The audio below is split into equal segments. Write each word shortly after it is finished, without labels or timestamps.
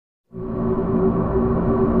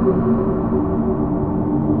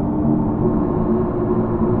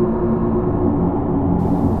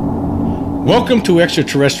Welcome to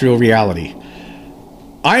Extraterrestrial Reality.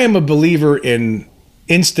 I am a believer in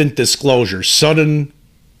instant disclosure, sudden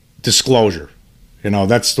disclosure. You know,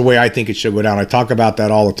 that's the way I think it should go down. I talk about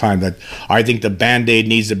that all the time, that I think the Band-Aid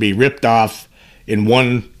needs to be ripped off in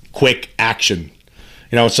one quick action.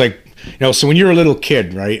 You know, it's like, you know, so when you're a little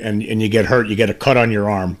kid, right, and you get hurt, you get a cut on your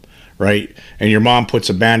arm, right, and your mom puts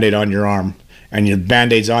a Band-Aid on your arm, and your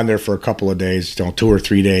Band-Aid's on there for a couple of days, you know, 2 or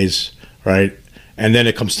 3 days, right, and then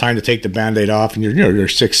it comes time to take the Band-Aid off, and you're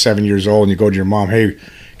 6, 7 years old, and you go to your mom, hey, can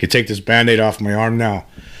you take this Band-Aid off my arm now?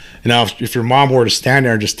 And now, if your mom were to stand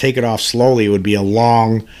there and just take it off slowly, it would be a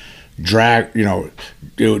long drag, you know,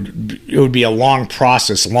 it would be a long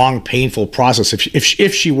process, long, painful process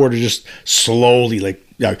if she were to just slowly, like,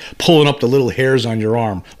 pulling up the little hairs on your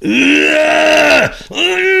arm.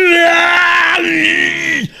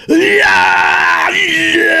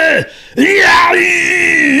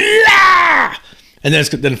 And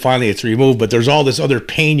then finally it's removed, but there's all this other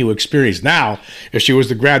pain you experience. Now, if she was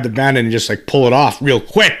to grab the Band-Aid and just like pull it off real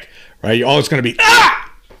quick, right, all it's going to be,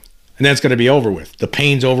 and then it's going to be over with. The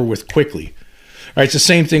pain's over with quickly. Right, it's the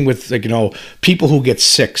same thing with, like, you know, people who get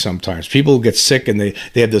sick sometimes. People who get sick and they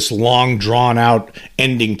have this long, drawn-out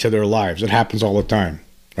ending to their lives. It happens all the time.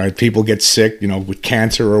 Right, people get sick, you know, with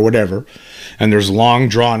cancer or whatever, and there's long,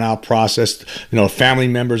 drawn-out process. You know, family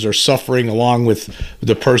members are suffering along with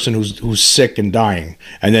the person who's sick and dying,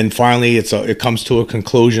 and then finally it comes to a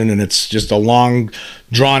conclusion, and it's just a long,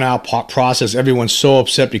 drawn-out process. Everyone's so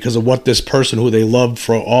upset because of what this person who they loved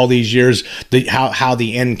for all these years, how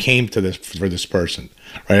the end came to this for this person.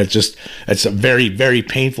 Right, it's a very, very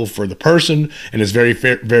painful for the person, and it's very,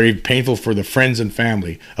 very painful for the friends and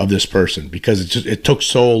family of this person, because it took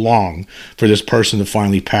so long for this person to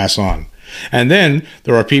finally pass on. And then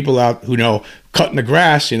there are people out who, you know, cutting the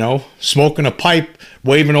grass, you know, smoking a pipe,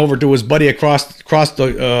 waving over to his buddy across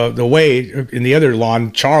the way in the other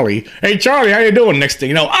lawn, Charlie. Hey, Charlie, how you doing? Next thing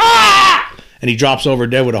you know, and he drops over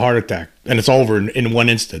dead with a heart attack, and it's over in one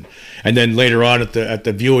instant. And then later on at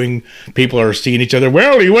the viewing, people are seeing each other.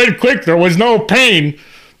 Well, he went quick. There was no pain.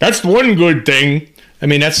 That's one good thing. I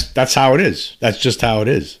mean, that's how it is. That's just how it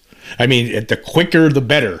is. I mean, the quicker the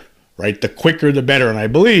better, right? The quicker the better. And I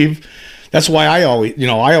believe that's why I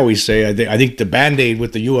always say I think the Band-Aid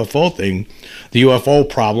with the UFO thing, the UFO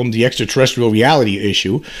problem, the extraterrestrial reality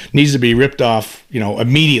issue, needs to be ripped off, you know,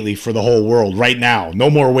 immediately for the whole world right now. No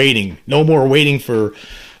more waiting. No more waiting for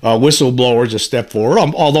whistleblowers to step forward.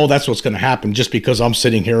 Although that's what's going to happen, just because I'm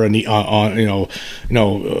sitting here and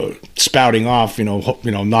spouting off.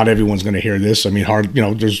 Not everyone's going to hear this. I mean,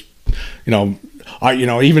 there's, even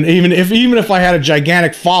if I had a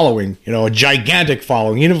gigantic following,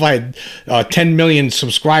 even if I had 10 million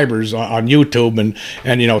subscribers on YouTube and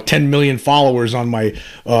 10 million followers on my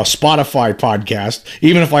Spotify podcast,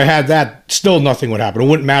 even if I had that, still nothing would happen. It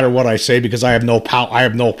wouldn't matter what I say, because I have no power.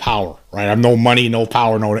 Right? I have no money, no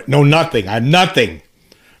power, no nothing. I have nothing.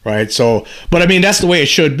 Right. So, but I mean, that's the way it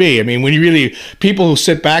should be. I mean, when you really, people who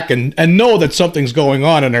sit back and know that something's going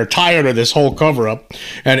on, and are tired of this whole cover up,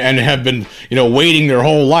 and have been, waiting their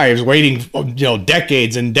whole lives, waiting,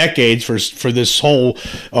 decades and decades for this whole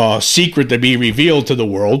secret to be revealed to the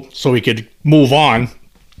world, so we could move on.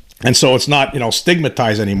 And so it's not,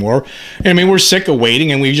 stigmatized anymore. I mean, we're sick of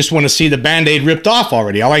waiting, and we just want to see the Band-Aid ripped off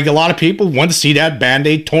already. I like a lot of people want to see that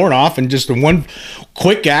Band-Aid torn off, and just in one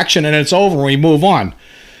quick action, and it's over, and we move on.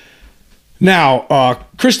 Now,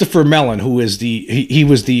 Christopher Mellon, who is he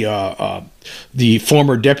was the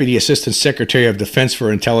former Deputy Assistant Secretary of Defense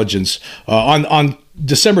for Intelligence, on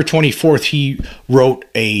December 24th, he wrote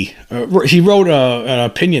an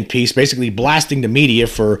opinion piece, basically blasting the media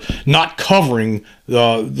for not covering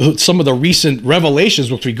some of the recent revelations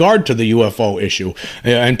with regard to the UFO issue.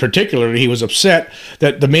 In particular, he was upset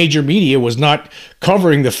that the major media was not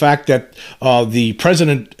covering the fact that the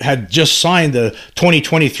president had just signed the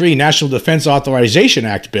 2023 National Defense Authorization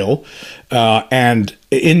Act bill, and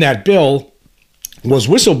in that bill was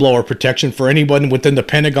whistleblower protection for anyone within the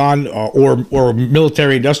Pentagon or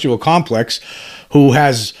military-industrial complex who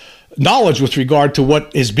has knowledge with regard to what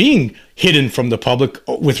is being hidden from the public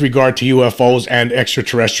with regard to UFOs and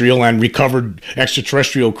extraterrestrial and recovered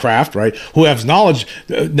extraterrestrial craft, right? Who has knowledge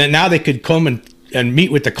that now they could come and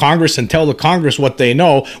meet with the Congress and tell the Congress what they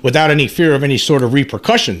know without any fear of any sort of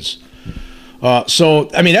repercussions.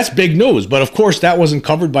 So, I mean, that's big news. But, of course, that wasn't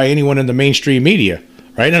covered by anyone in the mainstream media.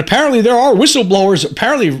 Right, and apparently there are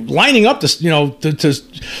whistleblowers lining up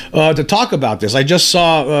to talk about this. I just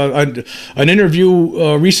saw an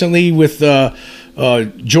interview recently with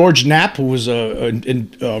George Knapp, who was a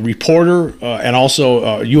reporter and also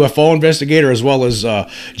a UFO investigator, as well as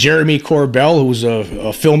Jeremy Corbell, who was a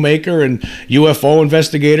filmmaker and UFO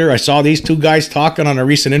investigator. I saw these two guys talking on a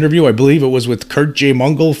recent interview. I believe it was with Kurt J.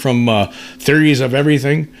 Mungle from Theories of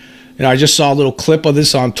Everything. And I just saw a little clip of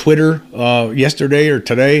this on Twitter yesterday or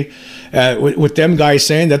today with them guys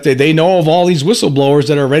saying that they know of all these whistleblowers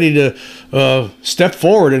that are ready to step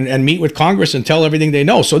forward and meet with Congress and tell everything they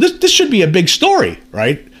know. So this should be a big story,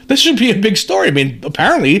 right? This should be a big story. I mean,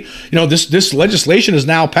 apparently, this legislation is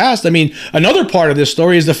now passed. I mean, another part of this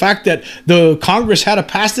story is the fact that the Congress had to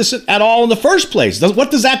pass this at all in the first place. What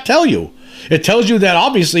does that tell you? It tells you that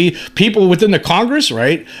obviously people within the Congress,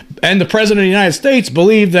 right, and the President of the United States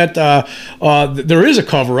believe that there is a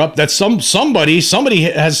cover-up, that somebody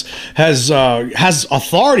has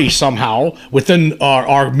authority somehow within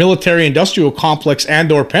our military-industrial complex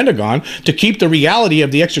and/or Pentagon to keep the reality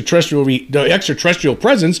of the extraterrestrial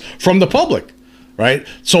presence from the public. Right?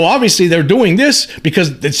 So obviously they're doing this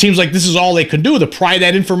because it seems like this is all they can do to pry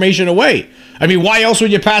that information away. I mean, why else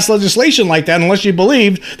would you pass legislation like that unless you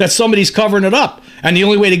believed that somebody's covering it up? And the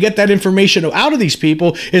only way to get that information out of these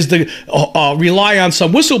people is to rely on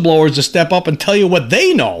some whistleblowers to step up and tell you what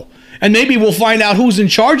they know. And maybe we'll find out who's in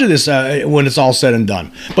charge of this when it's all said and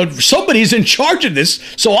done. But somebody's in charge of this,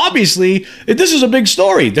 so obviously this is a big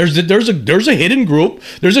story. There's a hidden group,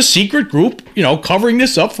 there's a secret group, covering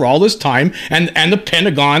this up for all this time, and the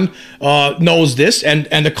Pentagon knows this,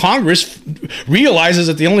 and the Congress realizes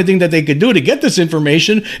that the only thing that they could do to get this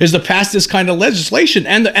information is to pass this kind of legislation,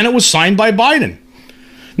 and it was signed by Biden.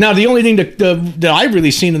 Now, the only thing that I've really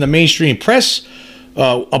seen in the mainstream press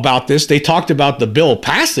about this, they talked about the bill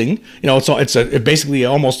passing. It's basically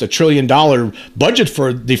almost $1 trillion budget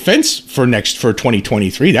for defense for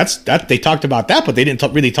 2023. That they talked about that, but they didn't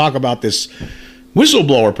really talk about this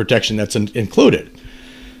whistleblower protection that's included.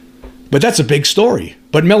 But that's a big story.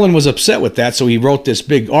 But Mellon was upset with that, so he wrote this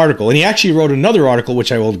big article. And he actually wrote another article,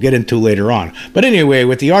 which I will get into later on. But anyway,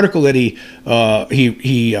 with the article that he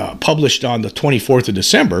published on the 24th of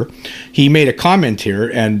December, he made a comment here,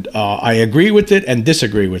 and I agree with it and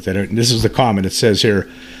disagree with it. And this is the comment. It says here,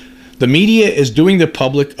 "The media is doing the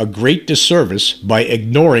public a great disservice by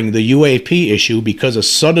ignoring the UAP issue because a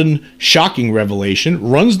sudden, shocking revelation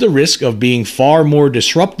runs the risk of being far more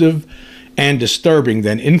disruptive and disturbing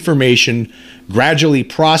than information gradually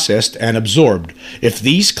processed and absorbed. If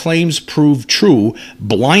these claims prove true,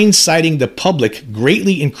 blindsiding the public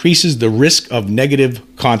greatly increases the risk of negative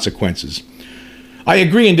consequences." I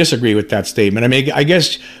agree and disagree with that statement. I mean, I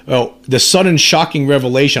guess the sudden shocking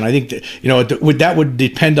revelation, I think that would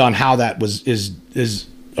depend on how that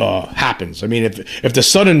happens. I mean, if the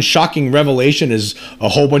sudden shocking revelation is a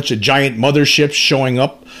whole bunch of giant motherships showing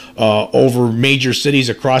up over major cities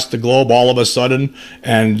across the globe all of a sudden,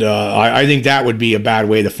 and I think that would be a bad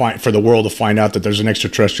way for the world to find out that there's an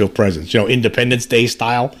extraterrestrial presence. Independence Day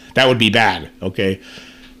style, that would be bad. Okay.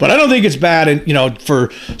 But I don't think it's bad,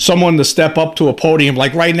 for someone to step up to a podium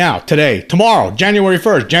like right now, today, tomorrow, January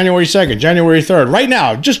 1st, January 2nd, January 3rd, right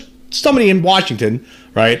now, just somebody in Washington,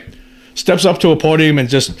 right, steps up to a podium and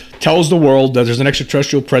just tells the world that there's an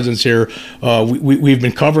extraterrestrial presence here. We've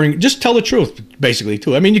been covering. Just tell the truth, basically,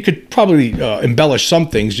 too. I mean, you could probably embellish some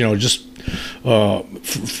things, just for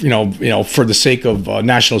the sake of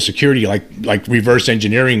national security, like reverse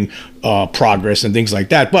engineering progress and things like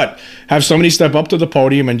that. But have somebody step up to the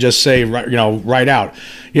podium and just say, right out,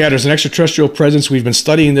 yeah, there's an extraterrestrial presence. We've been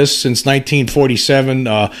studying this since 1947.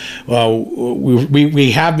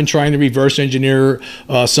 We have been trying to reverse engineer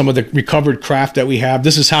some of the recovered craft that we have.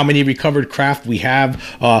 This is how many recovered craft we have.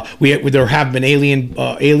 There have been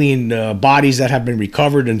alien bodies that have been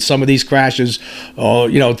recovered in some of these crashes.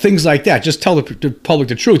 Things like that. Just tell the public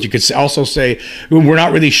the truth. You could also say we're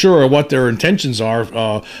not really sure what their intentions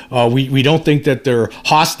are. We don't think that they're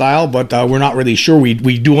hostile, but we're not really sure.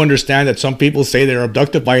 We do understand that some people say they're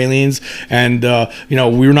abducted by aliens, and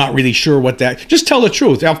we're not really sure what that. Just tell the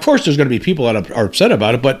truth. Now, of course, there's going to be people that are upset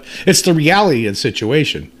about it, but it's the reality of the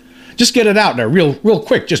situation. Just get it out there real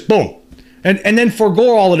quick. Just boom. And then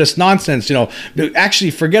forego all of this nonsense, actually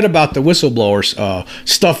forget about the whistleblowers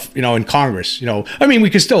stuff, in Congress. I mean, we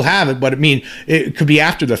could still have it, but it could be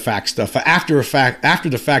after the fact stuff, after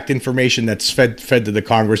the fact information that's fed to the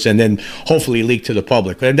Congress and then hopefully leaked to the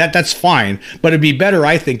public. And that's fine, but it'd be better,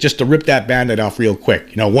 I think, just to rip that Band-Aid off real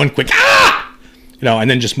quick. One quick, and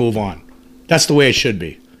then just move on. That's the way it should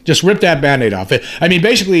be. Just rip that Band-Aid off. I mean,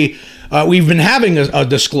 basically, we've been having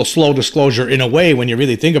a slow disclosure in a way, when you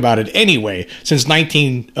really think about it anyway, since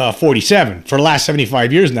 1947. For the last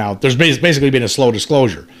 75 years now, there's basically been a slow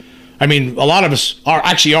disclosure. I mean, a lot of us are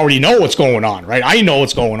actually already know what's going on, right? I know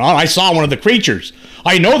what's going on. I saw one of the creatures.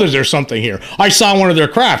 I know that there's something here. I saw one of their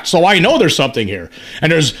craft, so I know there's something here.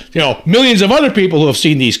 And there's, millions of other people who have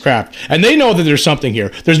seen these craft, and they know that there's something here.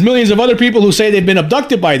 There's millions of other people who say they've been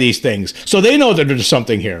abducted by these things, so they know that there's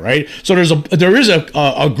something here, right? So there is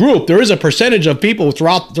a group, there is a percentage of people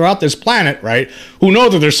throughout this planet, right, who know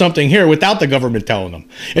that there's something here without the government telling them.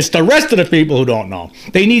 It's the rest of the people who don't know.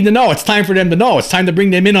 They need to know. It's time for them to know. It's time to bring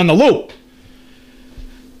them in on the loop.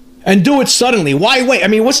 And do it suddenly. Why wait? I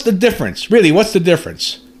mean, what's the difference? Really, what's the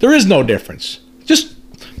difference? There is no difference. Just,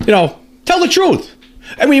 tell the truth.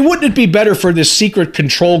 I mean, wouldn't it be better for this secret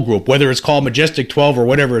control group, whether it's called Majestic 12 or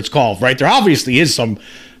whatever it's called, right? There obviously is some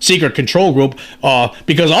secret control group,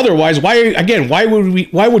 because otherwise, why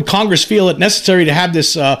would Congress feel it necessary to have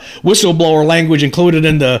this whistleblower language included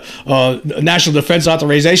in the National Defense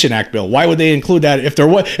Authorization Act bill? Why would they include that if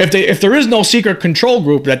there is no secret control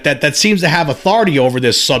group that seems to have authority over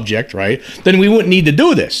this subject, right? Then we wouldn't need to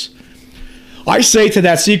do this. I say to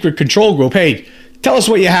that secret control group, hey, tell us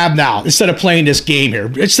what you have now instead of playing this game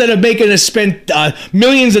here. Instead of making us spend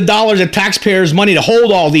millions of dollars of taxpayers' money to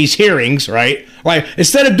hold all these hearings, right?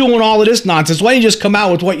 Instead of doing all of this nonsense, why don't you just come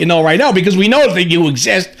out with what you know right now? Because we know that you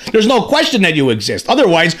exist. There's no question that you exist.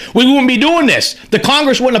 Otherwise, we wouldn't be doing this. The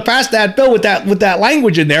Congress wouldn't have passed that bill with that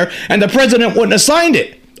language in there, and the president wouldn't have signed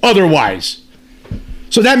it otherwise.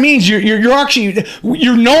 So that means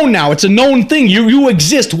you're known now. It's a known thing. You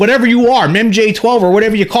exist, whatever you are, MJ12 or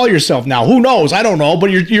whatever you call yourself now. Who knows? I don't know, but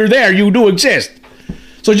you're there. You do exist.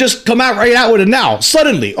 So just come out right out with it now.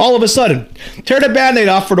 Suddenly, all of a sudden, tear the Band-Aid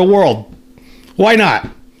off for the world. Why not?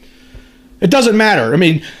 It doesn't matter. I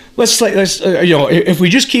mean, let's if we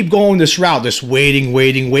just keep going this route, this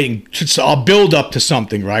waiting, I'll build up to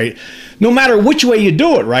something, right? No matter which way you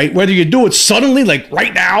do it, right? Whether you do it suddenly, like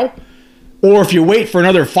right now, or if you wait for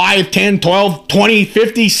another 5, 10, 12, 20,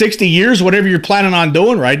 50, 60 years, whatever you're planning on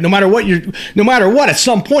doing, right? No matter what, at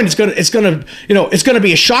some point it's gonna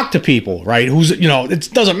be a shock to people, right? It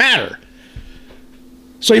doesn't matter.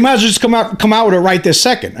 So you might as well just come out with it right this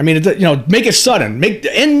second. I mean, make it sudden.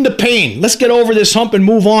 End the pain. Let's get over this hump and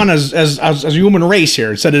move on as a human race here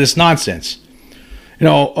instead of this nonsense.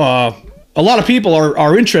 A lot of people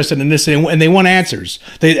are interested in this and they want answers.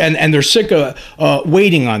 They're sick of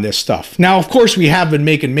waiting on this stuff. Now, of course, we have been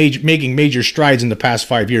making major strides in the past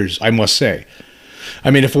 5 years, I must say.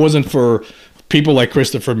 I mean, if it wasn't for people like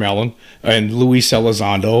Christopher Mellon and Luis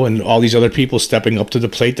Elizondo and all these other people stepping up to the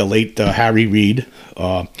plate, the late Harry Reid,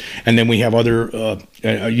 and then we have other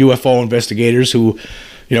UFO investigators who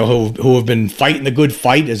have been fighting the good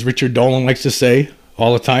fight, as Richard Dolan likes to say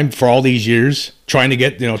all the time for all these years, trying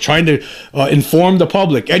to inform the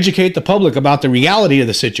public, educate the public about the reality of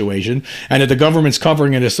the situation, and that the government's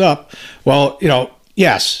covering this up. Well,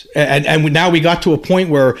 yes, and now we got to a point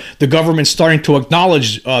where the government's starting to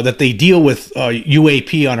acknowledge that they deal with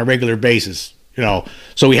UAP on a regular basis.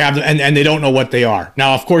 So we have, and they don't know what they are.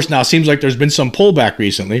 Now, of course, it seems like there's been some pullback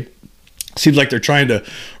recently. Seems like they're trying to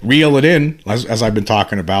reel it in, as I've been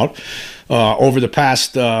talking about, over the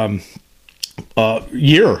past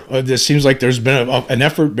year. This seems like there's been an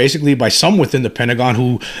effort basically by some within the Pentagon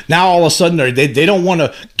who now all of a sudden they don't want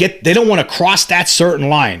to cross that certain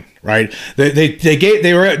line, right?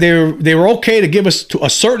 They were okay to give us a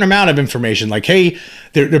certain amount of information, like, hey,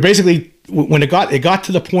 they're basically, when it got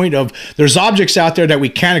to the point of there's objects out there that we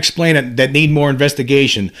can't explain that need more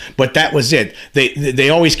investigation, but that was it.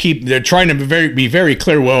 They're trying to be very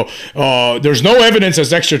clear. Well, there's no evidence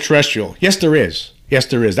as extraterrestrial. Yes, there is. Yes,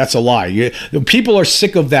 there is. That's a lie. People are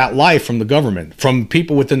sick of that lie from the government, from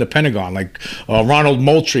people within the Pentagon, like Ronald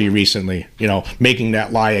Moultrie recently, making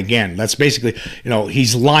that lie again. That's basically,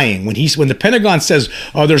 he's lying. When the Pentagon says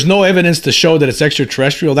there's no evidence to show that it's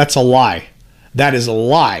extraterrestrial, that's a lie. That is a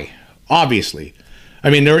lie, obviously.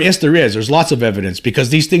 I mean, there is. There's lots of evidence because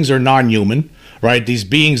these things are non-human, right? These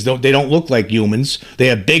beings don't look like humans. They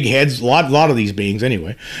have big heads. A lot of these beings,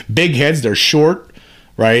 anyway. Big heads. They're short.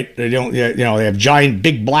 Right? They don't. They have giant,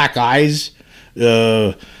 big black eyes.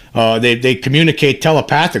 They communicate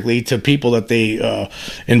telepathically to people that they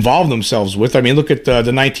involve themselves with. I mean, look at the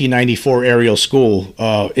 1994 Ariel School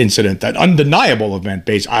incident, that undeniable event.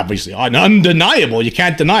 Obviously, undeniable. You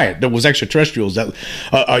can't deny it. There was extraterrestrials. That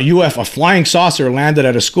a flying saucer landed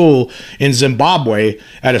at a school in Zimbabwe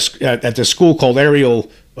at the school called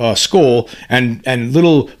Ariel school, and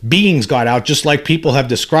little beings got out, just like people have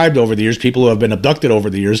described over the years, people who have been abducted over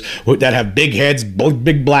the years that have big heads,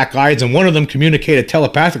 big black eyes, and one of them communicated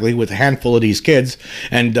telepathically with a handful of these kids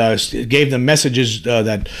and gave them messages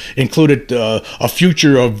that included a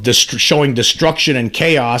future of showing destruction and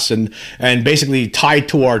chaos, and basically tied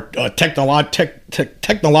to our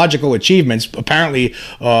technological achievements. Apparently,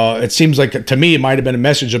 it seems like, to me, it might have been a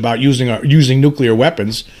message about using nuclear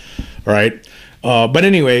weapons, right? But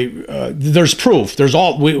anyway, there's proof. A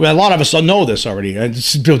lot of us know this already. And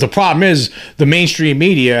the problem is the mainstream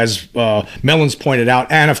media, as Mellon's pointed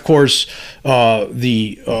out, and of course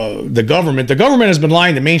the government. The government has been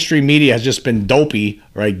lying. The mainstream media has just been dopey,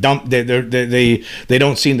 right? They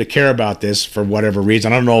don't seem to care about this for whatever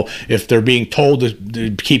reason. I don't know if they're being told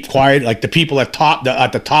to keep quiet, like the people at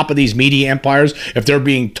the top of these media empires. If they're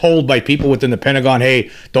being told by people within the Pentagon, "Hey,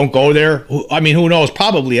 don't go there." I mean, who knows?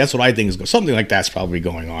 Probably that's what I think is something like that's probably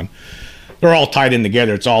going on. They're all tied in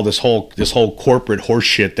together. It's all this whole corporate horse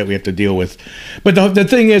shit that we have to deal with. But the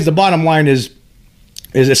thing is, the bottom line is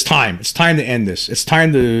it's time. It's time to end this. It's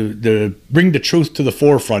time to bring the truth to the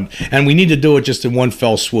forefront, and we need to do it just in one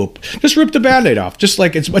fell swoop. Just rip the Band-Aid off. Just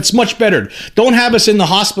like it's much better. Don't have us in the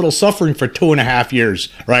hospital suffering for 2.5 years,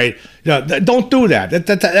 right? Don't do that.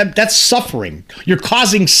 That's suffering. You're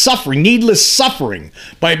causing suffering, needless suffering,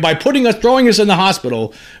 by throwing us in the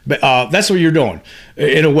hospital. That's what you're doing,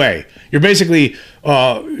 in a way. You're basically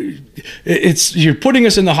you're putting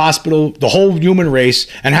us in the hospital, the whole human race,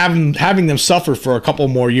 and having them suffer for a couple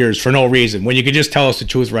more years for no reason, when you could just tell us the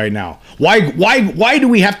truth right now. Why do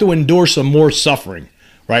we have to endure some more suffering?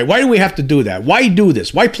 Right? Why do we have to do that? Why do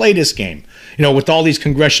this? Why play this game? With all these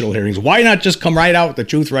congressional hearings, why not just come right out with the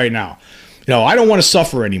truth right now? I don't want to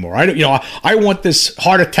suffer anymore. I want this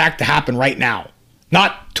heart attack to happen right now,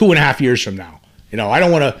 not 2.5 years from now. I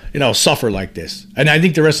don't want to, suffer like this. And I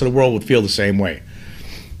think the rest of the world would feel the same way.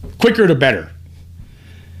 Quicker the better.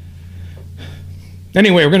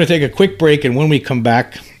 Anyway, we're going to take a quick break, and when we come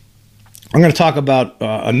back, I'm going to talk about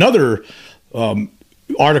another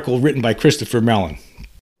article written by Christopher Mellon.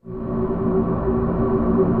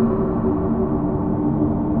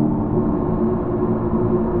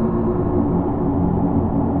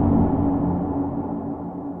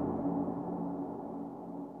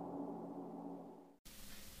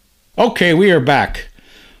 Okay, we are back.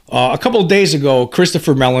 A couple of days ago,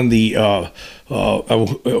 Christopher Mellon, the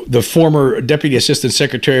former Deputy Assistant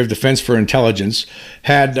Secretary of Defense for Intelligence,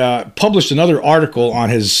 had published another article on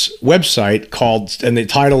his website and the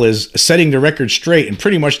title is "Setting the Record Straight." And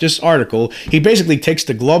pretty much this article, he basically takes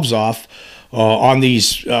the gloves off on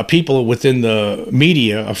these people within the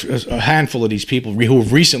media, a handful of these people who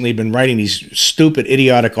have recently been writing these stupid,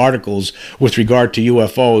 idiotic articles with regard to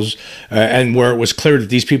UFOs, and where it was clear that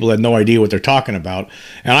these people had no idea what they're talking about.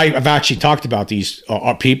 And I've actually talked about these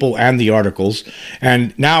people and the articles,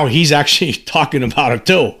 and now he's actually talking about it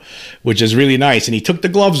too, which is really nice. And he took the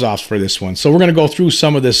gloves off for this one. So we're going to go through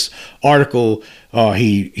some of this article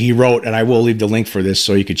he wrote, and I will leave the link for this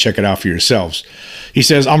so you can check it out for yourselves. He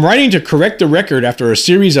says, "I'm writing to correct the record after a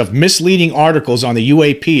series of misleading articles on the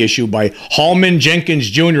UAP issue by Hallman Jenkins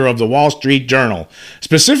Jr. of the Wall Street Journal.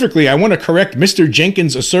 Specifically, I want to correct Mr.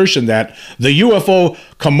 Jenkins' assertion that the UFO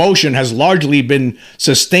commotion has largely been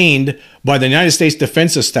sustained by the United States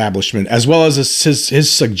defense establishment, as well as his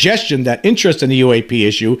suggestion that interest in the UAP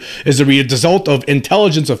issue is the result of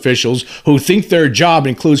intelligence officials who think their job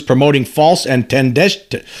includes promoting false and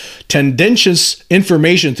tendentious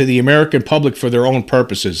information to the American public for their own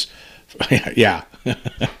purposes." Yeah.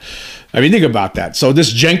 I mean, think about that. So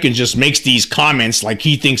this Jenkins just makes these comments like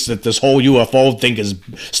he thinks that this whole UFO thing is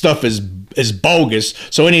bogus.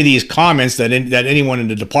 So any of these comments that anyone in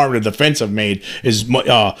the Department of Defense have made is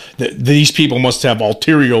these people must have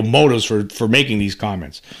ulterior motives for making these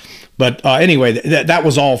comments. But anyway, that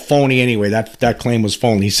was all phony. Anyway, that claim was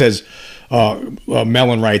phony. He says.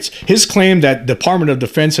 Mellon writes, his claim that Department of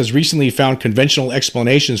Defense has recently found conventional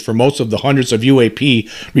explanations for most of the hundreds of UAP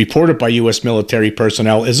reported by U.S. military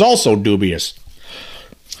personnel is also dubious.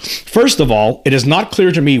 First of all, it is not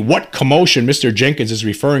clear to me what commotion Mr. Jenkins is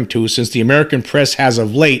referring to, since the American press has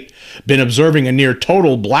of late been observing a near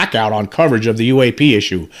total blackout on coverage of the UAP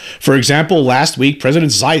issue. For example, last week,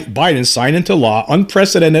 President Biden signed into law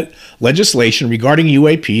unprecedented legislation regarding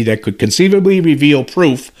UAP that could conceivably reveal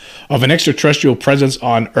proof of an extraterrestrial presence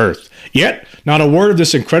on Earth. Yet, not a word of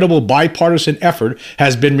this incredible bipartisan effort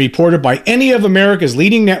has been reported by any of America's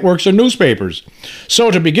leading networks or newspapers.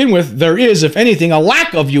 So, to begin with, there is, if anything, a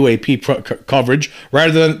lack of UAP coverage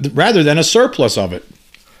rather than a surplus of it.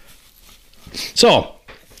 So,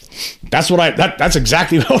 That's that's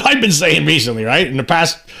exactly what I've been saying recently, right? In the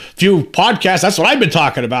past few podcasts, that's what I've been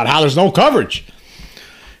talking about, how there's no coverage.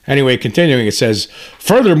 Anyway, continuing, it says,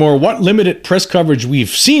 furthermore, what limited press coverage we've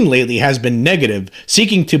seen lately has been negative,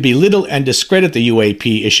 seeking to belittle and discredit the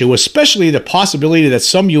UAP issue, especially the possibility that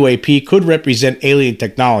some UAP could represent alien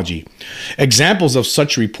technology. Examples of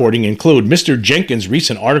such reporting include Mr. Jenkins'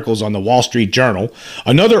 recent articles on the Wall Street Journal,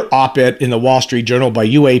 another op-ed in the Wall Street Journal by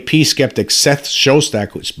UAP skeptic Seth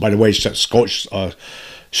Shostak, which, by the way,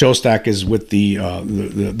 Shostak is with the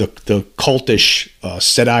cultish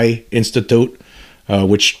SETI Institute,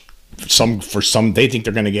 which for some they think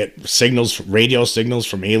they're going to get radio signals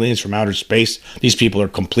from aliens from outer space. These people are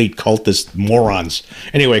complete cultist morons.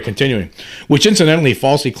 Anyway, continuing, which incidentally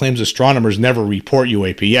falsely claims astronomers never report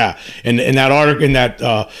UAP. Yeah, in that article, in that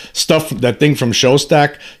that thing from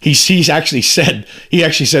Shostak, he actually said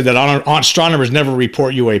that astronomers never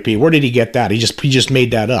report UAP. Where did he get that? He just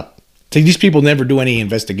made that up. See, these people never do any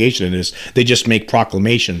investigation in this. They just make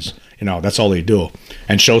proclamations. That's all they do.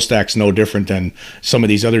 And Shostak's no different than some of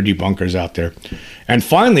these other debunkers out there. And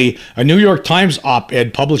finally, a New York Times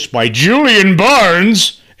op-ed published by Julian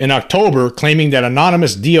Barnes in October claiming that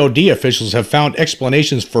anonymous DoD officials have found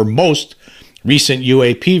explanations for most recent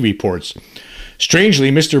UAP reports.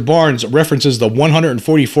 Strangely, Mr. Barnes references the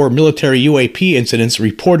 144 military UAP incidents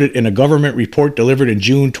reported in a government report delivered in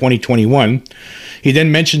June 2021. He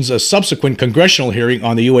then mentions a subsequent congressional hearing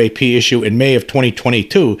on the UAP issue in May of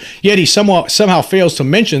 2022, yet he somehow fails to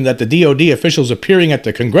mention that the DoD officials appearing at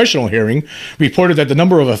the congressional hearing reported that the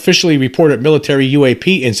number of officially reported military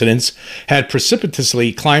UAP incidents had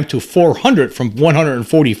precipitously climbed to 400 from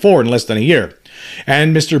 144 in less than a year.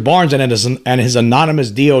 And Mr. Barnes and his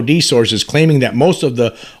anonymous DoD sources claiming that most of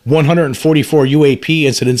the 144 UAP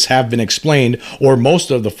incidents have been explained, or most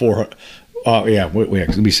of the 400.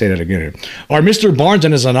 Let me say that again. Are Mr. Barnes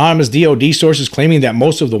and his anonymous DoD sources claiming that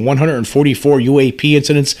most of the 144 UAP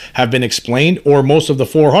incidents have been explained, or most of the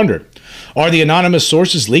 400? Are the anonymous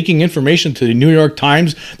sources leaking information to the New York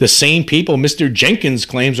Times the same people Mr. Jenkins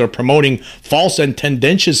claims are promoting false and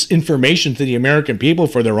tendentious information to the American people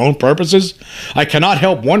for their own purposes? I cannot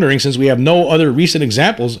help wondering, since we have no other recent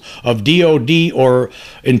examples of DoD or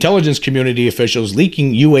intelligence community officials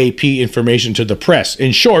leaking UAP information to the press.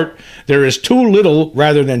 In short, there is too little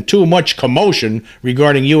rather than too much commotion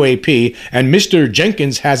regarding UAP, and Mr.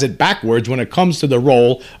 Jenkins has it backwards when it comes to the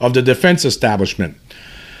role of the defense establishment.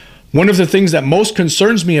 One of the things that most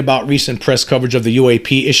concerns me about recent press coverage of the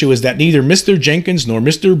UAP issue is that neither Mr. Jenkins nor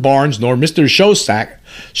Mr. Barnes nor Mr.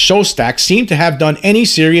 Shostak seem to have done any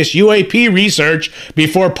serious UAP research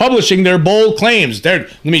before publishing their bold claims.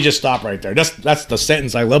 Let me just stop right there. That's the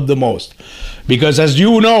sentence I love the most. Because as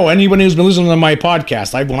you know, anyone who's been listening to my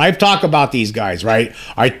podcast, when I've talked about these guys, right?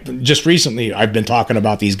 I've been talking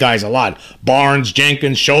about these guys a lot. Barnes,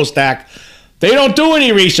 Jenkins, Shostak. They don't do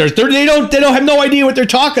any research. They don't have no idea what they're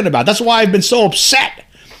talking about. That's why I've been so upset.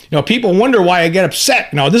 People wonder why I get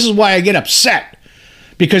upset. No, this is why I get upset.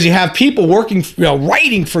 Because you have people working,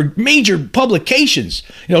 writing for major publications.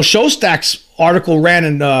 Shostak's article ran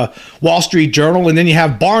in Wall Street Journal, and then you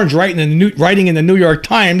have Barnes writing in the New York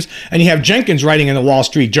Times, and you have Jenkins writing in the Wall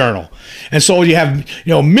Street Journal. And so you have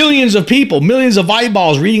millions of people, millions of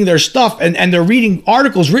eyeballs reading their stuff, and they're reading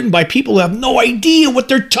articles written by people who have no idea what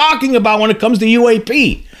they're talking about when it comes to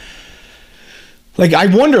UAP. I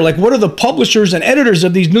wonder, what are the publishers and editors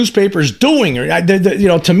of these newspapers doing?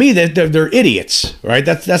 To me, they're idiots, right?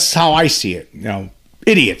 That's how I see it.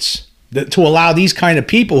 Idiots. To allow these kind of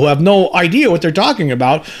people who have no idea what they're talking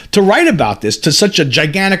about to write about this to such a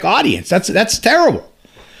gigantic audience. That's terrible.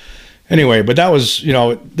 Anyway, but that was,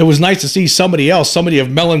 it was nice to see somebody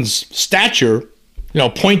of Mellon's stature,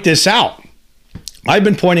 point this out. I've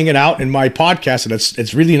been pointing it out in my podcast, and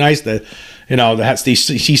it's really nice that,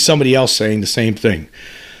 see somebody else saying the same thing.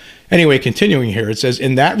 Anyway, continuing here, it says,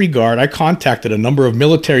 in that regard, I contacted a number of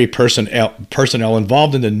military personnel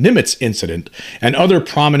involved in the Nimitz incident and other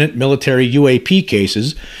prominent military UAP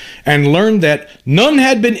cases, and learned that none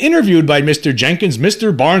had been interviewed by Mr. Jenkins,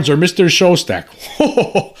 Mr. Barnes, or Mr. Shostak.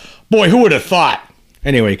 Boy, who would have thought?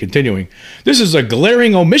 Anyway, continuing. This is a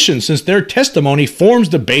glaring omission since their testimony forms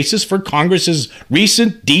the basis for Congress's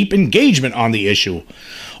recent deep engagement on the issue.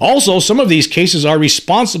 Also, some of these cases are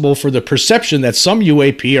responsible for the perception that some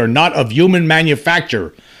UAP are not of human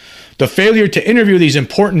manufacture. The failure to interview these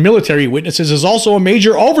important military witnesses is also a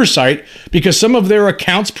major oversight because some of their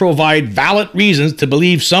accounts provide valid reasons to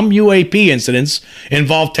believe some UAP incidents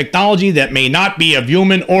involve technology that may not be of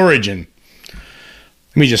human origin.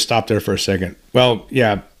 Let me just stop there for a second. Well,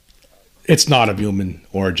 yeah, it's not of human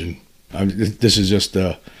origin. This is just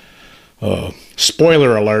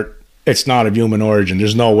Spoiler alert, it's not of human origin.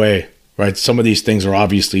 There's no way, right? Some of these things are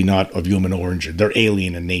obviously not of human origin. They're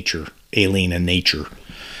alien in nature.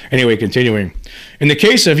 Anyway, continuing. In the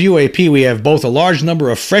case of UAP, we have both a large number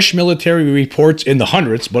of fresh military reports in the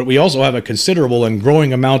hundreds, but we also have a considerable and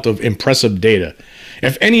growing amount of impressive data.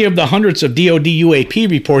 If any of the hundreds of DoD UAP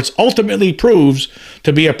reports ultimately proves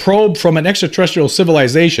to be a probe from an extraterrestrial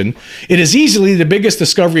civilization, it is easily the biggest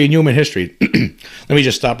discovery in human history. Let me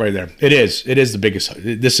just stop right there. It is the biggest.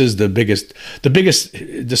 This is the biggest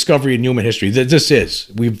discovery in human history.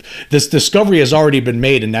 This discovery has already been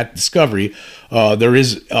made. In that discovery, there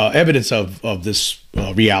is evidence of this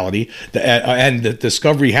reality, and the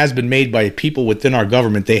discovery has been made by people within our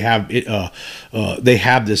government. They have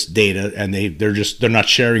this data, and they're not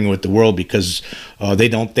sharing it with the world because they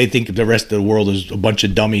think the rest of the world is a bunch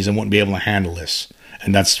of dummies and won't be able to handle this.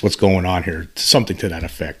 And that's what's going on here. Something to that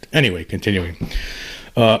effect. Anyway, continuing.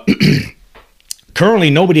 Currently,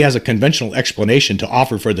 nobody has a conventional explanation to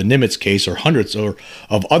offer for the Nimitz case or hundreds of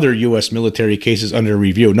other U.S. military cases under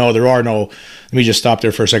review. No, there are no. Let me just stop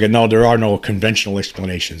there for a second. No, there are no conventional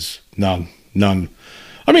explanations. None.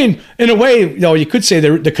 I mean, in a way, you could say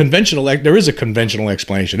there is a conventional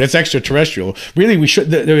explanation. It's extraterrestrial. Really, we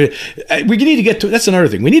need to get to. That's another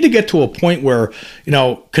thing. We need to get to a point where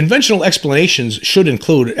conventional explanations should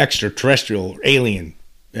include extraterrestrial, alien,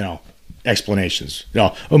 explanations.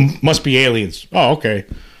 Must be aliens. Oh, okay.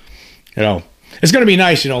 It's going to be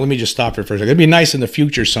nice. Let me just stop here for a second. It'd be nice in the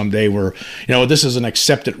future someday where this is an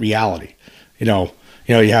accepted reality. You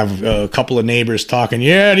have a couple of neighbors talking.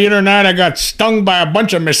 Yeah, the other night I got stung by a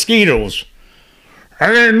bunch of mosquitoes.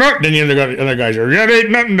 That ain't nothing. Then the other guys are, yeah, that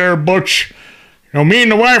ain't nothing there, Butch. Me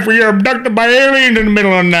and the wife were abducted by aliens in the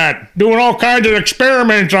middle of the night, doing all kinds of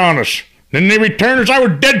experiments on us. Then they returned us. I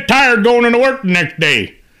was dead tired going into work the next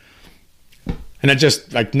day. And that's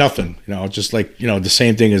just like nothing, just like, the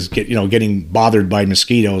same thing as getting bothered by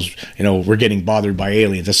mosquitoes. We're getting bothered by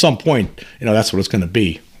aliens. At some point, that's what it's going to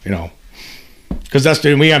be, because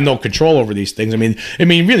we have no control over these things. I mean,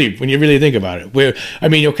 really, when you really think about it,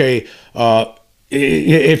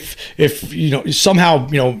 if somehow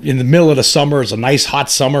in the middle of the summer, it's a nice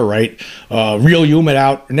hot summer, right? Real humid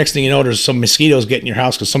out. Next thing you know, there's some mosquitoes getting your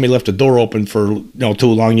house because somebody left the door open for too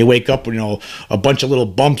long. You wake up with a bunch of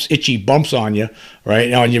little itchy bumps on you,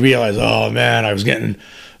 right? And you realize, oh man, I was getting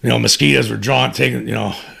mosquitoes were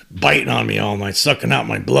biting on me all night, sucking out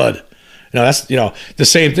my blood. That's the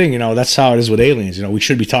same thing. That's how it is with aliens. We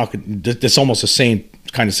should be talking. It's almost the same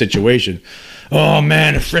kind of situation. Oh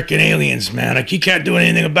man, the frickin' aliens, man! You can't do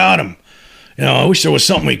anything about them. I wish there was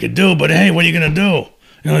something we could do, but hey, what are you gonna do?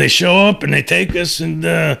 They show up and they take us, and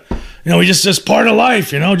we just part of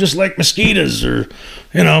life. Just like mosquitoes, or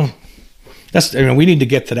that's. We need to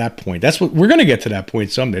get to that point. That's what we're gonna get to that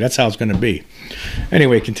point someday. That's how it's gonna be.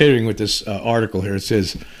 Anyway, continuing with this article here, it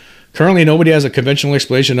says. Currently, nobody has a conventional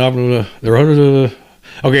explanation of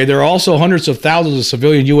there are also hundreds of thousands of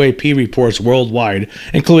civilian UAP reports worldwide,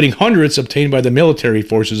 including hundreds obtained by the military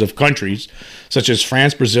forces of countries such as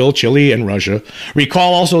France, Brazil, Chile, and Russia.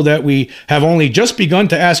 Recall also that we have only just begun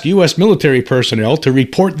to ask U.S. military personnel to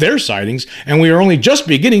report their sightings, and we are only just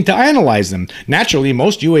beginning to analyze them. Naturally,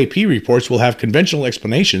 most UAP reports will have conventional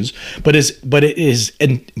explanations, but it is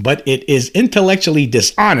intellectually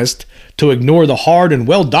dishonest to ignore the hard and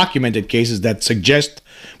well-documented cases that suggest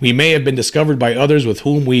we may have been discovered by others with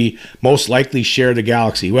whom we most likely share the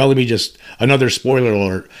galaxy. Well, another spoiler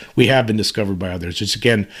alert, we have been discovered by others. It's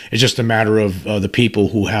just a matter of the people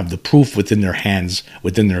who have the proof within their hands,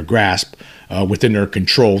 within their grasp, within their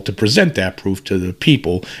control to present that proof to the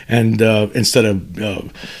people, and instead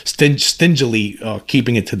of stingily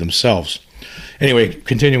keeping it to themselves. Anyway,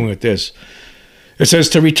 continuing with this. It says,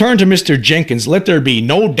 to return to Mr. Jenkins, let there be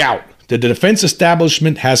no doubt the defense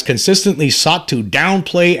establishment has consistently sought to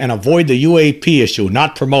downplay and avoid the UAP issue,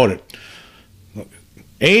 not promote it.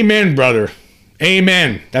 Amen, brother.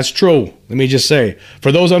 Amen. That's true. Let me just say,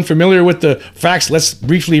 for those unfamiliar with the facts, let's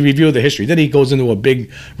briefly review the history. Then he goes into a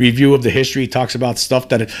big review of the history. He talks about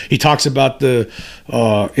stuff he talks about the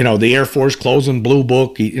Air Force closing Blue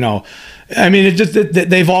Book. They've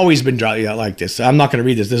always been like this. I'm not going to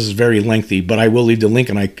read this. This is very lengthy, but I will leave the link,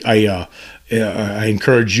 and I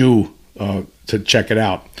encourage you to check it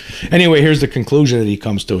out. Anyway, here's the conclusion that he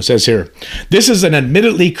comes to. It says here, this is an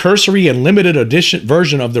admittedly cursory and limited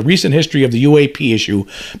version of the recent history of the UAP issue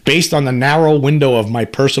based on the narrow window of my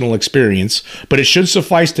personal experience, but it should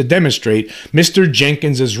suffice to demonstrate Mr.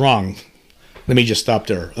 Jenkins is wrong. Let me just stop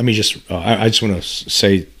there. I just want to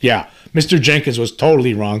say, yeah, Mr. Jenkins was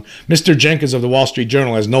totally wrong. Mr. Jenkins of the Wall Street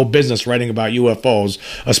Journal has no business writing about UFOs,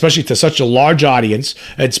 especially to such a large audience.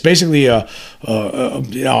 It's basically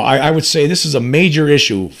I would say this is a major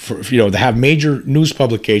issue for, to have major news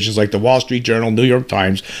publications like the Wall Street Journal, New York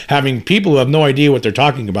Times, having people who have no idea what they're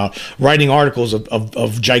talking about, writing articles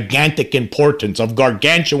of gigantic importance, of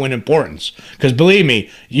gargantuan importance. Because believe me,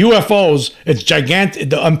 UFOs, it's gigantic.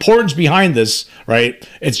 The importance behind this, right?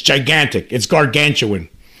 It's gigantic. It's gargantuan.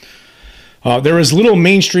 There is little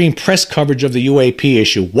mainstream press coverage of the UAP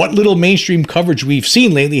issue. What little mainstream coverage we've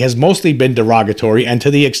seen lately has mostly been derogatory, and to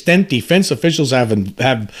the extent defense officials have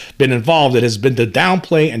been involved, it has been to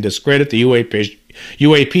downplay and discredit the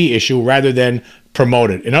UAP issue rather than promote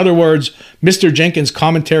it. In other words, Mr. Jenkins'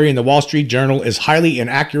 commentary in the Wall Street Journal is highly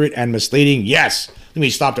inaccurate and misleading. Yes. Let me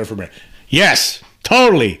stop there for a minute. Yes,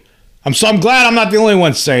 totally. I'm glad I'm not the only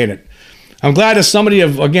one saying it. I'm glad that somebody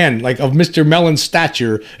of Mr. Mellon's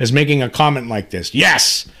stature is making a comment like this.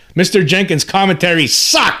 Yes, Mr. Jenkins' commentary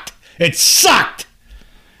sucked. It sucked.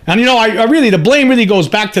 And I really, the blame really goes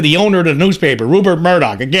back to the owner of the newspaper, Rupert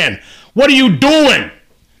Murdoch. Again, what are you doing?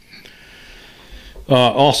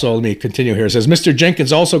 Also, let me continue here. It says, Mr.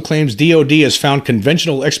 Jenkins also claims DOD has found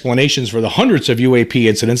conventional explanations for the hundreds of UAP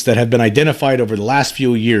incidents that have been identified over the last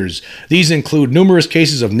few years. These include numerous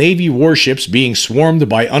cases of Navy warships being swarmed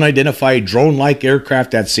by unidentified drone-like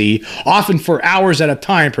aircraft at sea, often for hours at a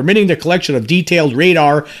time, permitting the collection of detailed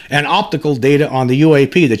radar and optical data on the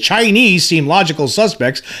UAP. The Chinese seem logical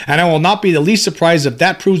suspects, and I will not be the least surprised if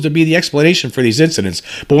that proves to be the explanation for these incidents.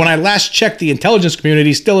 But when I last checked, the intelligence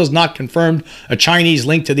community still has not confirmed a Chinese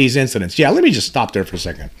link to these incidents. Yeah, let me just stop there for a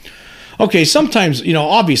second. Okay, sometimes,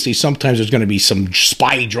 obviously sometimes there's going to be some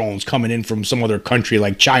spy drones coming in from some other country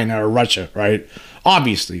like China or Russia, right?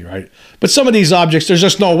 Obviously, right? But some of these objects, there's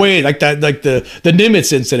just no way, like the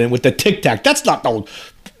Nimitz incident with the Tic Tac.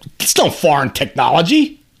 It's no foreign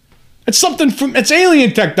technology. It's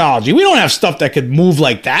alien technology. We don't have stuff that could move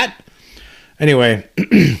like that. Anyway,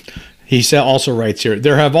 he also writes here,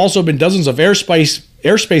 there have also been dozens of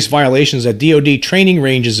airspace violations at DoD training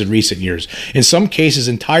ranges in recent years. In some cases,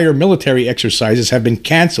 entire military exercises have been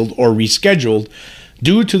canceled or rescheduled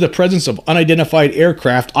due to the presence of unidentified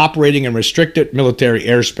aircraft operating in restricted military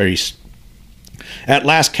airspace. At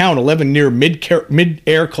last count, 11 near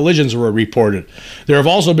mid-air collisions were reported. There have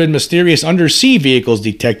also been mysterious undersea vehicles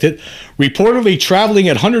detected, reportedly traveling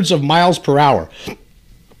at hundreds of miles per hour.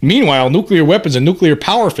 Meanwhile, nuclear weapons and nuclear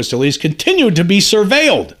power facilities continue to be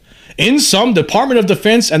surveilled. In sum, Department of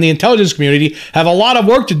Defense and the intelligence community have a lot of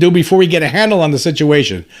work to do before we get a handle on the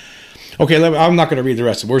situation. Okay, I'm not going to read the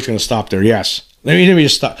rest of it. We're just going to stop there. Yes. Let me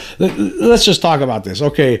just stop. Let's just talk about this.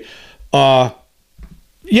 Okay.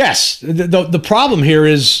 Yes. The problem here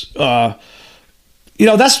is, that's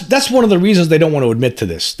one of the reasons they don't want to admit to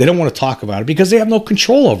this. They don't want to talk about it because they have no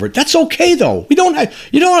control over it. That's okay, though.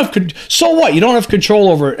 So what? You don't have control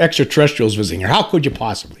over extraterrestrials visiting here. How could you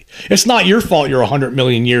possibly? It's not your fault you're 100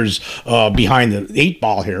 million years behind the 8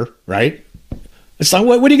 ball here, right? It's like,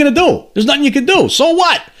 what are you going to do? There's nothing you can do. So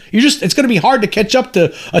what? It's going to be hard to catch up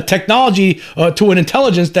to a technology, to an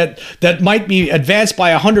intelligence that might be advanced by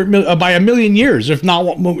a million years, if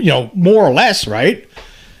not, more or less, right?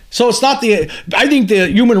 So it's not I think the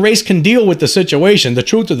human race can deal with the situation, the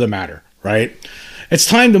truth of the matter, right? It's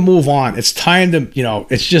time to move on. It's time to,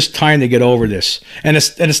 it's just time to get over this. And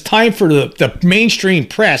it's time for the mainstream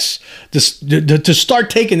press to start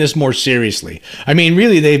taking this more seriously. I mean,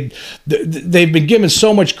 really, they've been given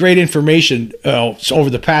so much great information over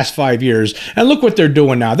the past 5 years. And look what they're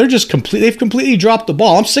doing now. They've completely dropped the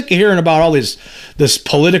ball. I'm sick of hearing about all this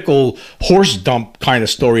political horse dump kind of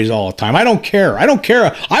stories all the time. I don't care.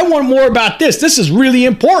 I want more about this. This is really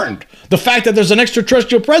important. The fact that there's an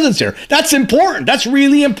extraterrestrial presence here. That's important. That's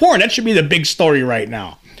really important. That should be the big story right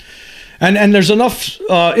now. And there's enough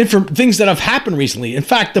things that have happened recently. In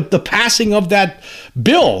fact, the passing of that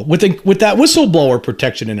bill with that whistleblower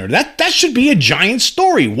protection in there, that should be a giant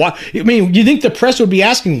story. Why? I mean, you think the press would be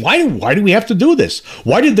asking, why do we have to do this?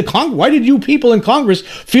 Why did you people in Congress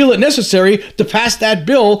feel it necessary to pass that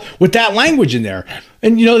bill with that language in there?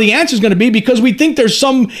 And the answer is going to be because we think there's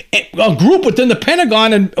a group within the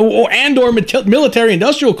Pentagon and/or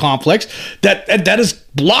military-industrial complex that is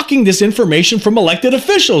blocking this information from elected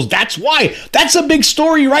officials. That's why. That's a big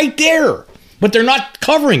story right there. But they're not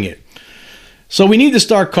covering it. So we need to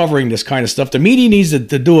start covering this kind of stuff. The media needs to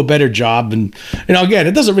do a better job. And again,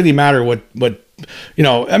 it doesn't really matter what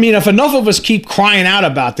I mean, if enough of us keep crying out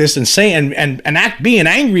about this and saying and being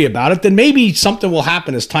angry about it, then maybe something will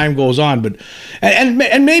happen as time goes on. But and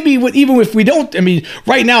maybe even if we don't, I mean,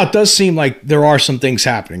 right now it does seem like there are some things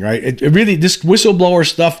happening, right? It really, this whistleblower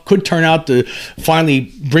stuff could turn out to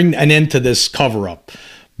finally bring an end to this cover up.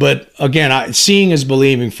 But again, seeing is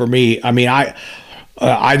believing for me. I mean,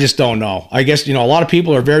 I just don't know. I guess, a lot of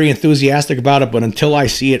people are very enthusiastic about it, but until I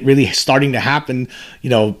see it really starting to happen,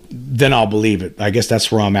 then I'll believe it. I guess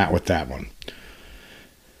that's where I'm at with that one.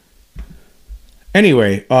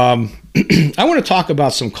 Anyway, I want to talk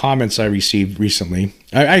about some comments I received recently.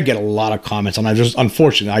 I get a lot of comments, and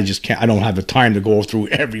unfortunately, I don't have the time to go through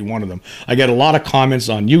every one of them. I get a lot of comments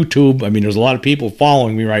on YouTube. I mean, there's a lot of people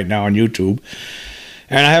following me right now on YouTube.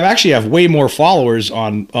 And I have way more followers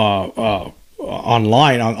on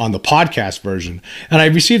online on the podcast version. And I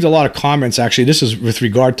received a lot of comments. Actually, this is with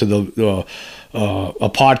regard to a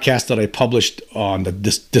podcast that I published on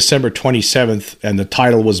December 27th, and the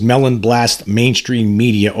title was Melon Blast Mainstream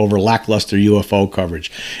Media Over Lackluster UFO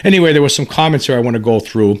Coverage. Anyway, there was some comments here I want to go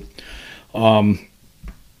through.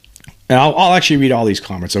 And I'll actually read all these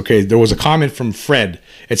comments. Okay, there was a comment from Fred.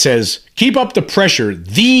 It says, "Keep up the pressure.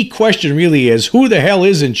 The question really is, who the hell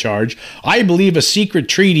is in charge? I believe a secret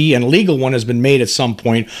treaty and a legal one has been made at some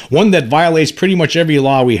point, one that violates pretty much every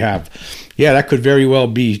law we have." Yeah, that could very well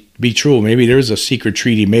be true. Maybe there's a secret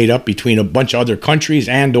treaty made up between a bunch of other countries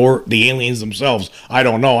and or the aliens themselves. I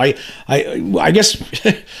don't know. I guess...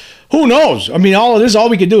 Who knows? I mean, all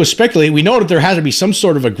we can do is speculate. We know that there has to be some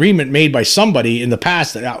sort of agreement made by somebody in the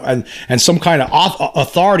past, and some kind of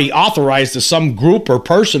authority authorized to some group or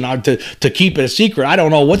person to keep it a secret. I don't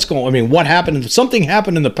know what happened. Something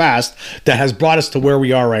happened in the past that has brought us to where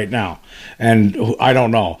we are right now, and I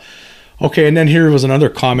don't know. Okay, and then here was another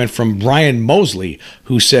comment from Brian Mosley,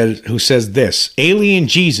 who says this: "Alien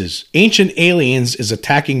Jesus, ancient aliens is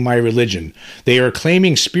attacking my religion. They are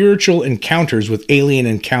claiming spiritual encounters with alien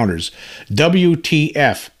encounters.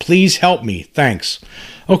 WTF, please help me, thanks."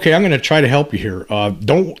 Okay, I'm going to try to help you here.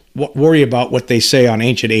 Don't worry about what they say on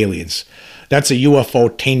ancient aliens. That's a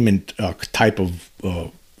UFO-tainment type of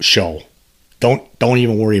show. Don't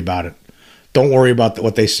even worry about it. Don't worry about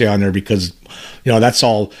what they say on there, because that's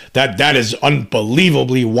all that is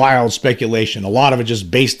unbelievably wild speculation. A lot of it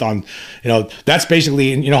just based on that's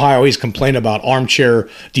basically how I always complain about armchair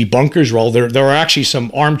debunkers. Well, there are actually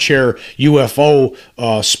some armchair UFO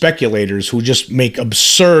speculators who just make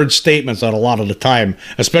absurd statements on a lot of the time,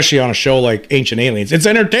 especially on a show like Ancient Aliens. It's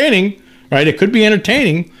entertaining, right? It could be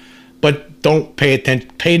entertaining, but don't pay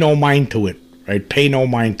attention, pay no mind to it, right? Pay no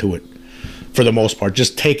mind to it. For the most part,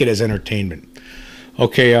 just take it as entertainment.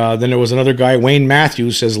 Okay, then there was another guy, Wayne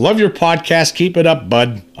Matthews, says, "Love your podcast, keep it up,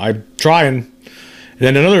 bud. I'm trying." And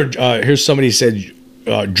then another, here's somebody said,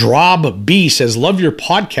 Drob B says, "Love your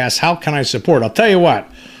podcast, how can I support?" I'll tell you what,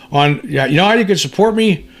 how you can support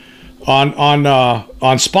me? On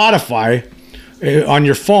Spotify, on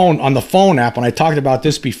your phone, on the phone app, and I talked about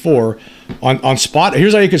this before, on Spot.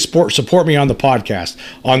 Here's how you can support me on the podcast.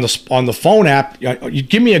 On the phone app, you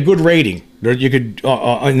give me a good rating. You could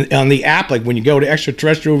on the app, like when you go to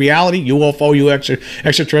Extraterrestrial Reality, UFO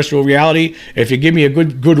Extraterrestrial Reality. If you give me a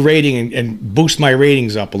good rating and boost my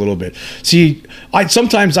ratings up a little bit. See,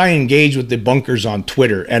 sometimes I engage with the bunkers on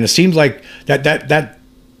Twitter, and it seems like that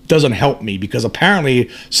doesn't help me, because apparently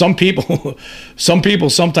some people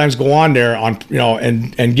sometimes go on there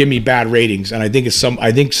and give me bad ratings, and I think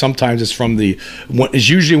sometimes it's from it's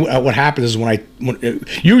usually what happens is when I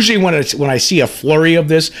see a flurry of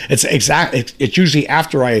this, it's usually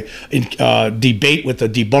after I debate with a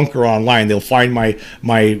debunker online. They'll find my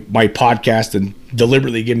podcast and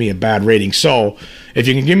deliberately give me a bad rating. So if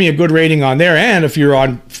you can give me a good rating on there, and if you're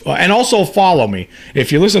on, and also follow me.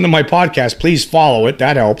 If you listen to my podcast, please follow it.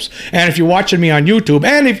 That helps. And if you're watching me on YouTube,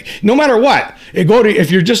 and no matter what,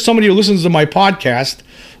 if you're just somebody who listens to my podcast,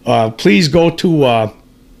 please go to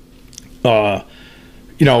go to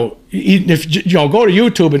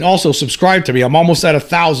YouTube and also subscribe to me. I'm almost at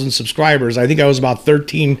 1,000 subscribers. I think I was about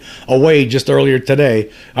 13 away just earlier today.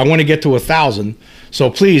 I want to get to 1,000. So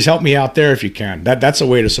please help me out there if you can. That's a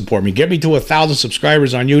way to support me. Get me to 1,000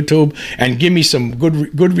 subscribers on YouTube, and give me some a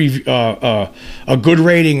good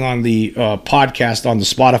rating on the podcast on the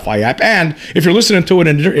Spotify app. And if you're listening to it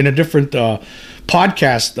in a different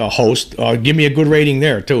podcast host, give me a good rating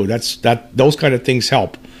there too. Those kind of things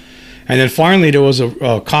help. And then finally, there was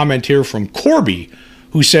a comment here from Corby,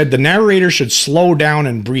 who said the narrator should slow down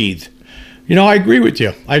and breathe. I agree with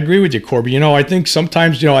you. Corby. I think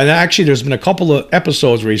sometimes, and actually there's been a couple of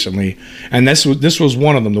episodes recently, and this was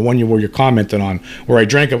one of them, the one where you're commenting on, where I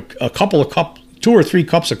drank a couple of 2 or 3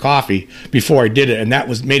 cups of coffee before I did it, and that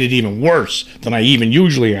made it even worse than I even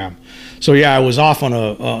usually am. So yeah, I was off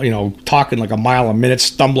on talking like a mile a minute,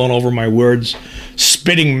 stumbling over my words,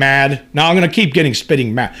 spitting mad. Now I'm gonna keep getting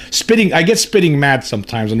spitting mad. I get spitting mad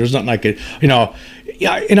sometimes, and there's nothing like it. I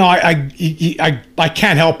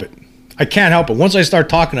can't help it. I can't help it. Once I start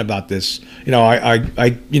talking about this,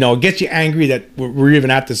 it gets you angry that we're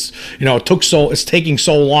even at this. It's taking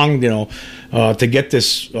so long, to get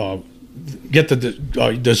this,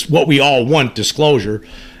 this what we all want, disclosure.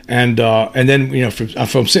 And then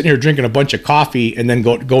if I'm sitting here drinking a bunch of coffee and then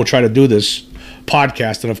go try to do this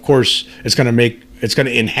podcast, and of course it's going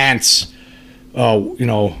to enhance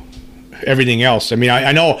everything else. I mean,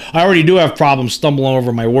 I know I already do have problems stumbling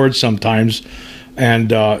over my words sometimes,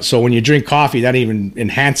 and so when you drink coffee, that even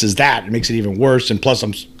enhances that. It makes it even worse, and plus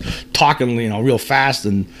I'm talking real fast.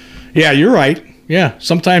 And yeah, you're right. Yeah,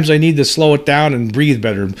 sometimes I need to slow it down and breathe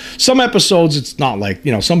better. Some episodes, it's not like,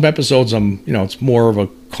 some episodes it's more of a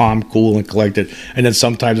calm, cool, and collected. And then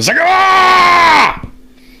sometimes it's like, ah!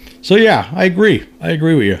 So yeah, I agree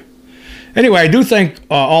with you. Anyway, I do thank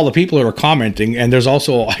all the people that are commenting. And there's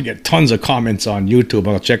also, I get tons of comments on YouTube.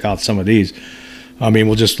 I'll check out some of these. I mean,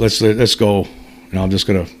 let's go. I'm just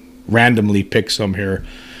going to randomly pick some here.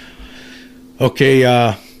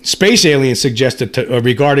 Okay, Space Alien suggested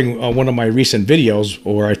regarding one of my recent videos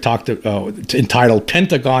where I talked entitled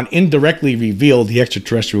 "Pentagon Indirectly Revealed the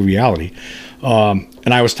Extraterrestrial Reality,"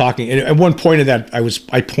 and I was talking at one point of that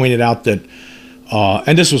I pointed out that,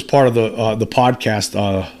 and this was part of the podcast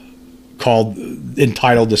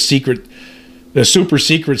entitled "The Super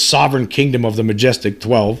Secret Sovereign Kingdom of the Majestic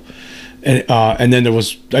 12." And then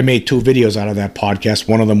I made 2 videos out of that podcast.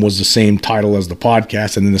 One of them was the same title as the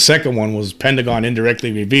podcast. And then the second one was Pentagon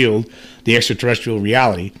Indirectly Revealed the Extraterrestrial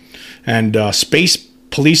Reality. And Space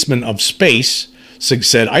Policeman of Space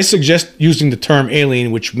said, I suggest using the term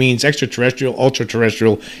alien, which means extraterrestrial,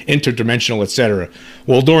 ultra-terrestrial, interdimensional, etc.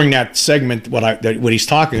 Well, during that segment, what he's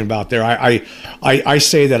talking about there, I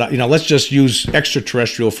say that, let's just use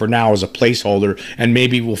extraterrestrial for now as a placeholder, and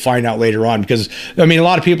maybe we'll find out later on. Because, I mean, a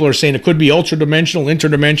lot of people are saying it could be ultra-dimensional,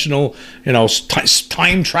 interdimensional,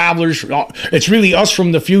 time travelers. It's really us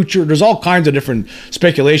from the future. There's all kinds of different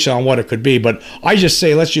speculation on what it could be. But I just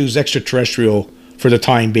say let's use extraterrestrial for the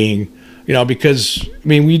time being. Because, I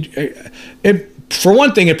mean, for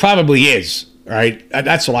one thing, it probably is, right?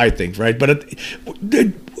 That's what I think, right? But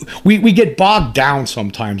we get bogged down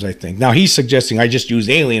sometimes, I think. Now, he's suggesting I just use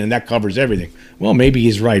alien and that covers everything. Well, maybe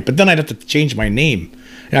he's right. But then I'd have to change my name.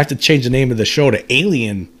 I have to change the name of the show to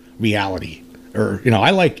Alien Reality. Or,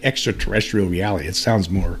 I like Extraterrestrial Reality. It sounds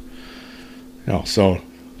more, so.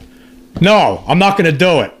 No, I'm not going to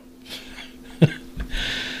do it.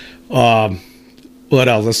 What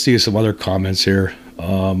else? Let's see some other comments here.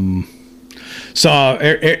 So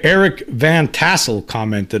Eric Van Tassel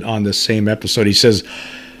commented on this same episode. He says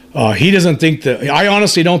he doesn't think I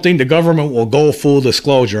honestly don't think the government will go full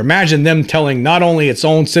disclosure. Imagine them telling not only its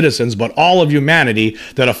own citizens but all of humanity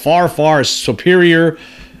that a far, far superior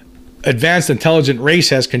advanced intelligent race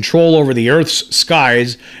has control over the Earth's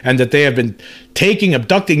skies, and that they have been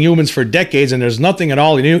abducting humans for decades, and there's nothing at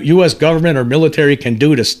all the U.S. government or military can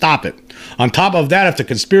do to stop it. On top of that, if the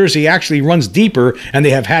conspiracy actually runs deeper and they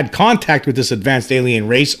have had contact with this advanced alien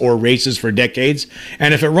race or races for decades,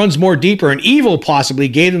 and if it runs more deeper and evil possibly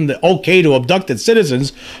gave them the okay to abduct its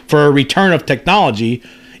citizens for a return of technology,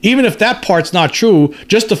 even if that part's not true,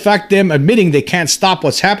 just the fact them admitting they can't stop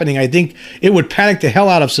what's happening, I think it would panic the hell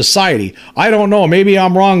out of society. I don't know, maybe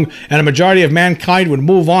I'm wrong, and a majority of mankind would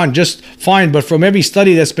move on just fine, but from every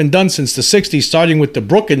study that's been done since the 60s, starting with the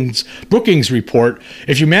Brookings report,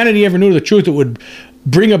 if humanity ever knew the truth, it would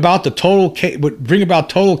bring about total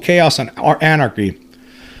chaos and anarchy.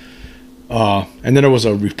 And then there was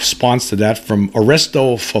a response to that from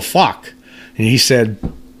Oresto Fafak, and he said,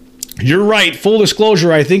 "You're right. Full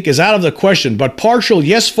disclosure, I think, is out of the question. But partial,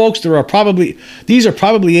 yes, folks. These are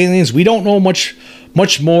probably aliens. We don't know much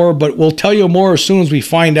more, but we'll tell you more as soon as we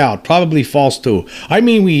find out. Probably false too. I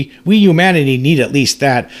mean, we humanity need at least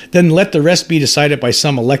that. Then let the rest be decided by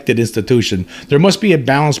some elected institution. There must be a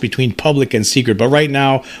balance between public and secret. But right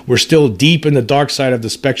now, we're still deep in the dark side of the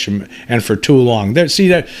spectrum, and for too long.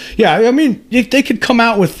 Yeah. I mean, they could come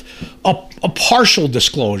out with a partial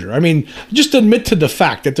disclosure. I mean, just admit to the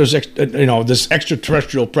fact that there's this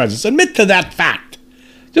extraterrestrial presence. Admit to that fact.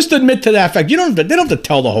 Just admit to that fact. They don't have to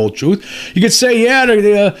tell the whole truth. You could say, yeah,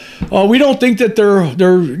 we don't think that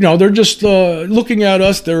they're just looking at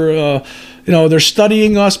us. They're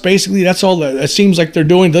studying us. Basically, that's all that it seems like they're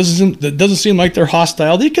doing. Doesn't seem like they're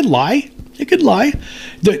hostile. They could lie. They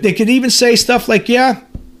could even say stuff like, yeah,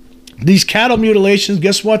 these cattle mutilations,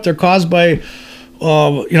 guess what? They're caused by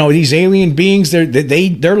these alien beings.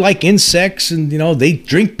 They're like insects, and they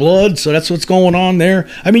drink blood, so that's what's going on there.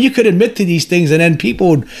 I mean, you could admit to these things, and then people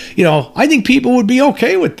would, I think people would be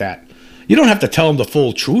okay with that. You don't have to tell them the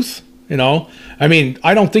full truth. I mean,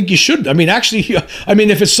 I don't think you should. I mean, actually,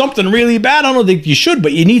 if it's something really bad, I don't think you should,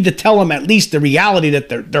 but you need to tell them at least the reality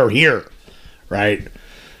that they're here, right?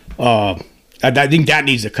 I think that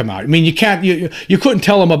needs to come out. I mean, you can't, you couldn't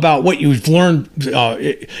tell them about what you've learned,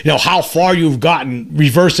 how far you've gotten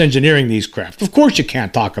reverse engineering these craft. Of course you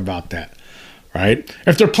can't talk about that, right?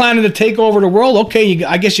 If they're planning to take over the world, okay,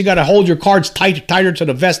 I guess you got to hold your cards tighter to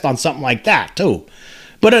the vest on something like that too.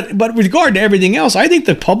 But with regard to everything else, I think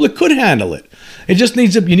the public could handle it. It just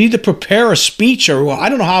needs you need to prepare a speech, or I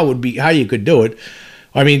don't know how you could do it.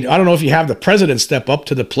 I mean, I don't know if you have the president step up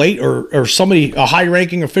to the plate, or somebody, a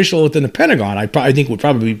high-ranking official within the Pentagon. I think would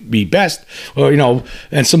probably be best,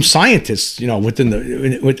 and some scientists,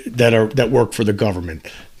 that work for the government.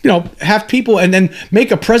 Have people, and then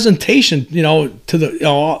make a presentation, to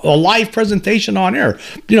a live presentation on air.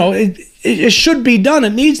 It should be done.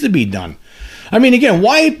 It needs to be done. I mean, again,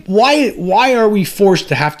 why are we forced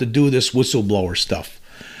to have to do this whistleblower stuff?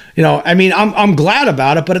 I mean, I'm glad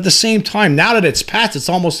about it, but at the same time, now that it's passed, it's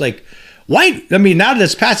almost like, why? I mean, now that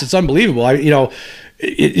it's passed, it's unbelievable.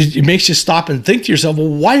 It makes you stop and think to yourself, well,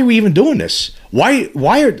 why are we even doing this? Why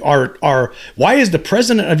is the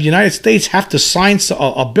president of the United States have to sign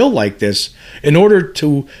a bill like this in order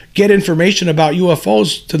to get information about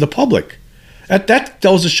UFOs to the public? That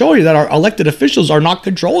goes to show you that our elected officials are not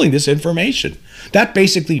controlling this information. That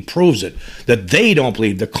basically proves it, that they don't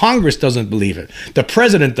believe, the Congress doesn't believe it, the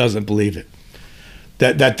president doesn't believe it,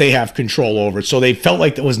 that they have control over it. So they felt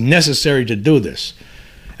like it was necessary to do this.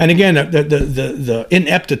 And again, the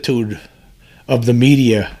ineptitude of the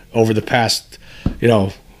media over the past,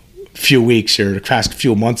 few weeks here, the past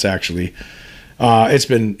few months actually, it's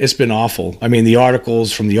been awful. I mean, the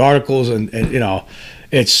articles, and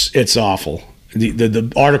it's awful.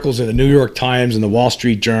 The articles in the New York Times and the Wall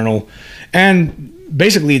Street Journal, and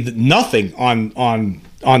basically nothing on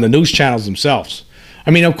the news channels themselves.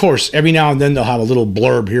 I mean, of course, every now and then they'll have a little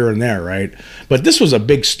blurb here and there, right? But this was a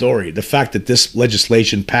big story. The fact that this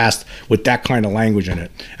legislation passed with that kind of language in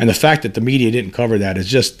it, and the fact that the media didn't cover that is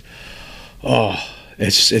just,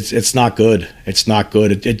 it's not good. It's not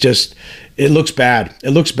good. It looks bad.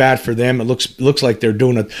 It looks bad for them. It looks like they're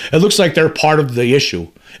doing it. It looks like they're part of the issue.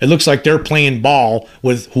 It looks like they're playing ball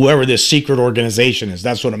with whoever this secret organization is.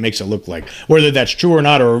 That's what it makes it look like. Whether that's true or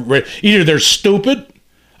not, or either they're stupid.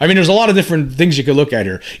 I mean, there's a lot of different things you could look at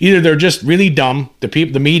here. Either they're just really dumb.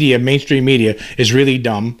 The media, mainstream media, is really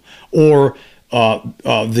dumb, or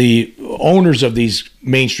the owners of these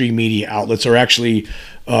mainstream media outlets are actually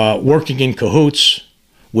working in cahoots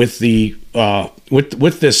with the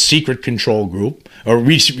with this secret control group, or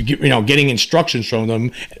getting instructions from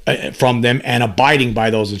them and abiding by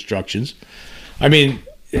those instructions. I mean,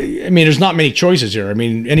 there's not many choices here. I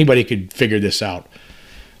mean, anybody could figure this out.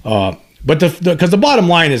 But because the bottom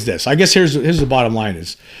line is this, I guess here's the bottom line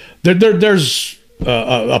is there's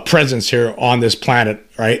a presence here on this planet,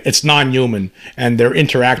 right? It's non-human, and they're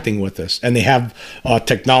interacting with us, and they have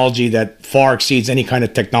technology that far exceeds any kind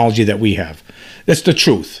of technology that we have. That's the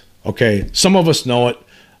truth, okay? Some of us know it,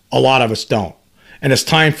 a lot of us don't. And it's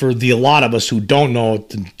time for a lot of us who don't know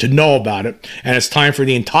it to know about it. And it's time for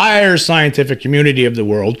the entire scientific community of the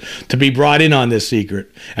world to be brought in on this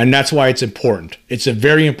secret. And that's why it's important. It's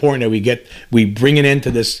very important that we bring it into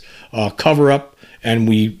this cover-up, and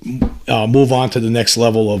we move on to the next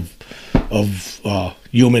level of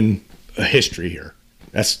human history here.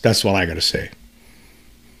 That's what I got to say.